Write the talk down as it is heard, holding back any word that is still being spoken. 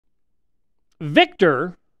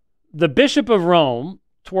Victor, the Bishop of Rome,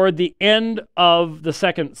 toward the end of the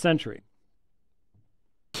 2nd century,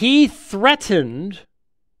 he threatened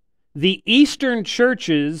the Eastern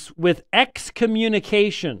churches with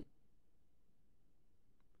excommunication.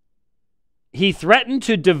 He threatened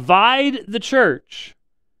to divide the church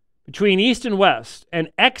between East and West and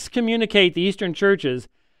excommunicate the Eastern churches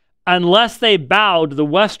unless they bowed to the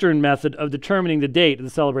Western method of determining the date of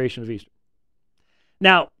the celebration of Easter.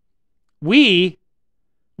 Now, we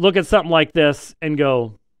look at something like this and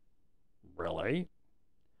go, really?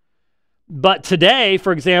 But today,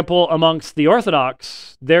 for example, amongst the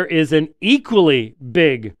Orthodox, there is an equally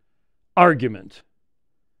big argument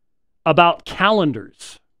about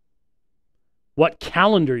calendars, what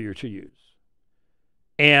calendar you're to use.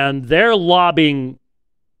 And they're lobbing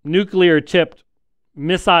nuclear-tipped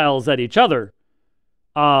missiles at each other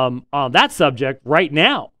on that subject right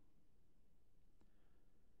now.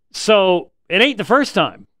 So it ain't the first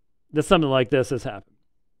time that something like this has happened.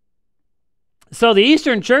 So the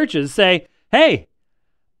Eastern churches say, hey,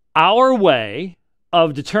 our way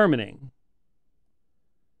of determining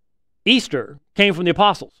Easter came from the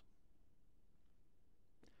apostles.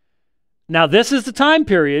 Now, this is the time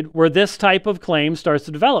period where this type of claim starts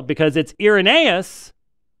to develop, because it's Irenaeus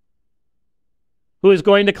who is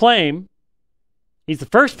going to claim, he's the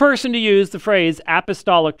first person to use the phrase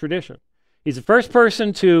apostolic tradition. He's the first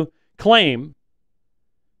person to claim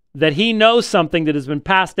that he knows something that has been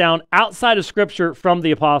passed down outside of Scripture from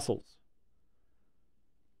the apostles.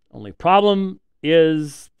 Only problem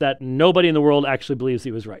is that nobody in the world actually believes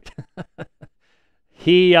he was right.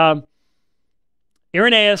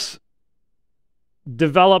 Irenaeus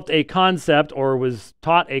developed a concept, or was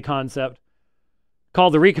taught a concept,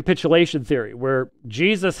 called the recapitulation theory, where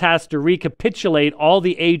Jesus has to recapitulate all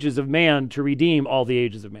the ages of man to redeem all the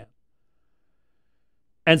ages of man.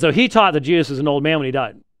 And so he taught that Jesus was an old man when he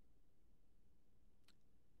died.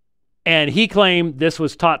 And he claimed this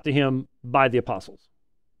was taught to him by the apostles.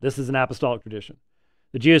 This is an apostolic tradition,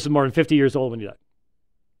 that Jesus was more than 50 years old when he died.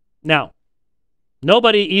 Now,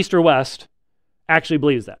 nobody, East or West, actually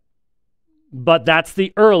believes that. But that's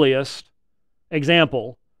the earliest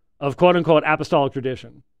example of quote-unquote apostolic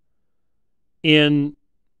tradition in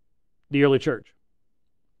the early church.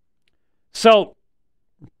 So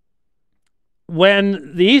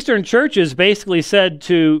when the Eastern churches basically said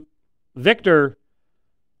to Victor,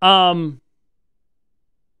 you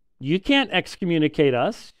can't excommunicate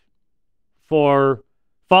us for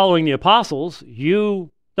following the apostles.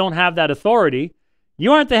 You don't have that authority.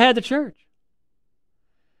 You aren't the head of the church.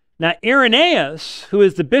 Now, Irenaeus, who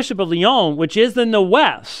is the Bishop of Lyon, which is in the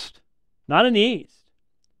west, not in the east,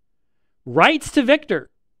 writes to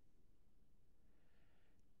Victor.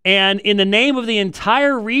 And in the name of the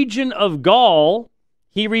entire region of Gaul,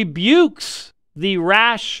 he rebukes the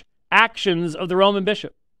rash actions of the Roman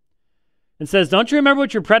bishop and says, don't you remember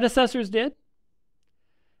what your predecessors did?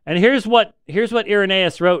 And here's what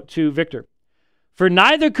Irenaeus wrote to Victor. For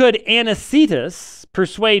neither could Anicetus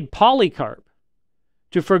persuade Polycarp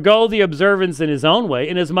to forego the observance in his own way,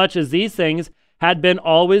 inasmuch as these things had been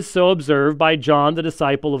always so observed by John, the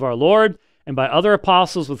disciple of our Lord, and by other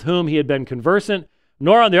apostles with whom he had been conversant.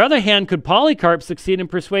 Nor, on the other hand, could Polycarp succeed in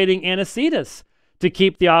persuading Anicetus to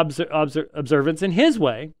keep the observance in his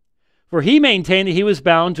way, for he maintained that he was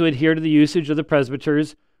bound to adhere to the usage of the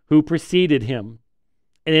presbyters who preceded him.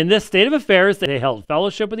 And in this state of affairs, they held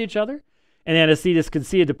fellowship with each other, and Anicetus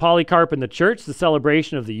conceded to Polycarp in the church the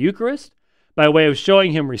celebration of the Eucharist, by way of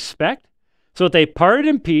showing him respect, so that they parted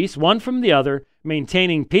in peace, one from the other,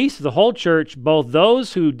 maintaining peace to the whole church, both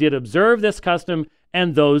those who did observe this custom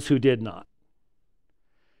and those who did not.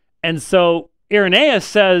 And so Irenaeus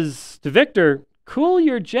says to Victor, cool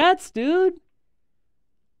your jets, dude.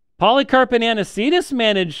 Polycarp and Anicetus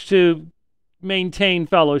managed to maintain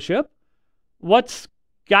fellowship. What's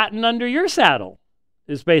gotten under your saddle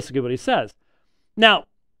is basically what he says. Now,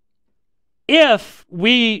 if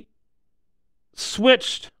we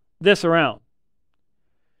switched this around,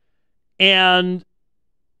 and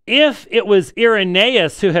if it was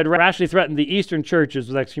Irenaeus who had rashly threatened the Eastern churches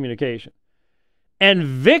with excommunication, and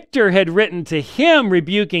Victor had written to him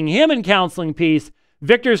rebuking him and counseling peace,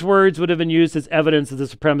 Victor's words would have been used as evidence of the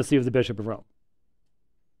supremacy of the Bishop of Rome,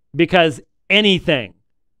 because anything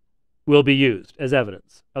will be used as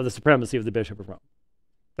evidence of the supremacy of the Bishop of Rome.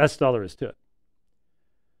 That's all there is to it.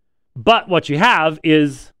 But what you have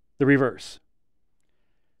is the reverse.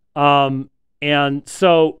 And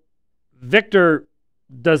so Victor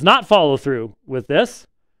does not follow through with this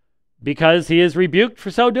because he is rebuked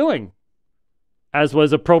for so doing, as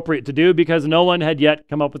was appropriate to do, because no one had yet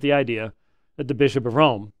come up with the idea that the Bishop of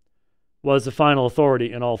Rome was the final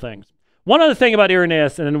authority in all things. One other thing about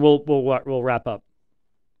Irenaeus, and then we'll wrap up.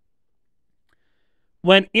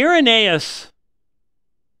 When Irenaeus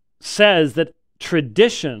says that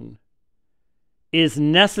tradition is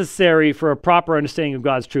necessary for a proper understanding of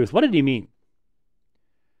God's truth, what did he mean?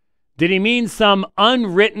 Did he mean some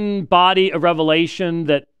unwritten body of revelation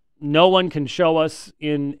that no one can show us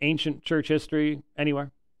in ancient church history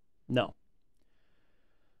anywhere? No.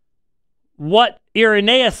 What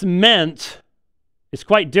Irenaeus meant is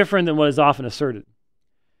quite different than what is often asserted.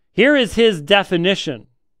 Here is his definition.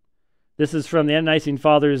 This is from the Ante-Nicene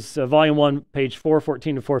Fathers, Volume 1, page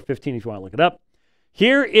 414 to 415, if you want to look it up.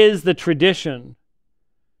 Here is the tradition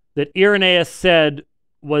that Irenaeus said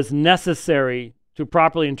was necessary to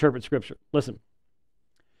properly interpret Scripture. Listen.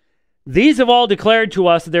 These have all declared to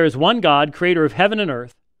us that there is one God, creator of heaven and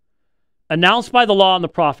earth, announced by the law and the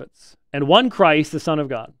prophets, and one Christ, the Son of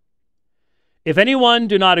God. If anyone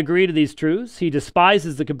do not agree to these truths, he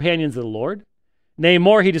despises the companions of the Lord. Nay,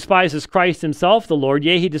 more, he despises Christ himself, the Lord.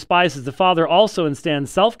 Yea, he despises the Father also, and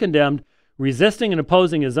stands self-condemned, resisting and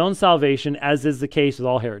opposing his own salvation, as is the case with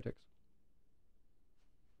all heretics.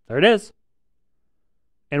 There it is.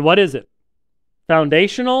 And what is it?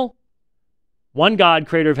 Foundational, one God,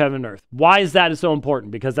 creator of heaven and earth. Why is that so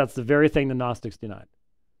important? Because that's the very thing the Gnostics denied.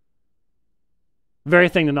 Very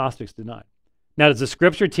thing the Gnostics denied. Now, does the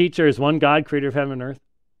Scripture teach there is one God, creator of heaven and earth?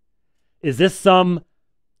 Is this some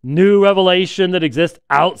new revelation that exists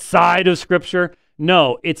outside of Scripture?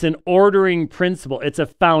 No, it's an ordering principle. It's a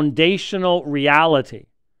foundational reality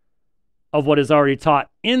of what is already taught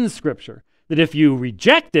in Scripture. That if you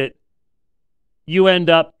reject it, you end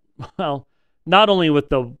up, well, not only with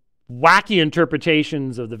the wacky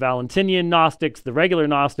interpretations of the Valentinian Gnostics, the regular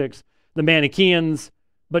Gnostics, the Manichaeans,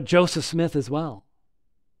 but Joseph Smith as well.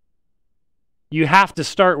 You have to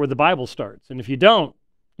start where the Bible starts. And if you don't,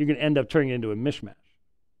 you're going to end up turning it into a mishmash.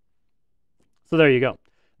 So there you go.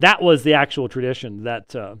 That was the actual tradition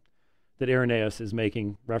that Irenaeus is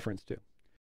making reference to.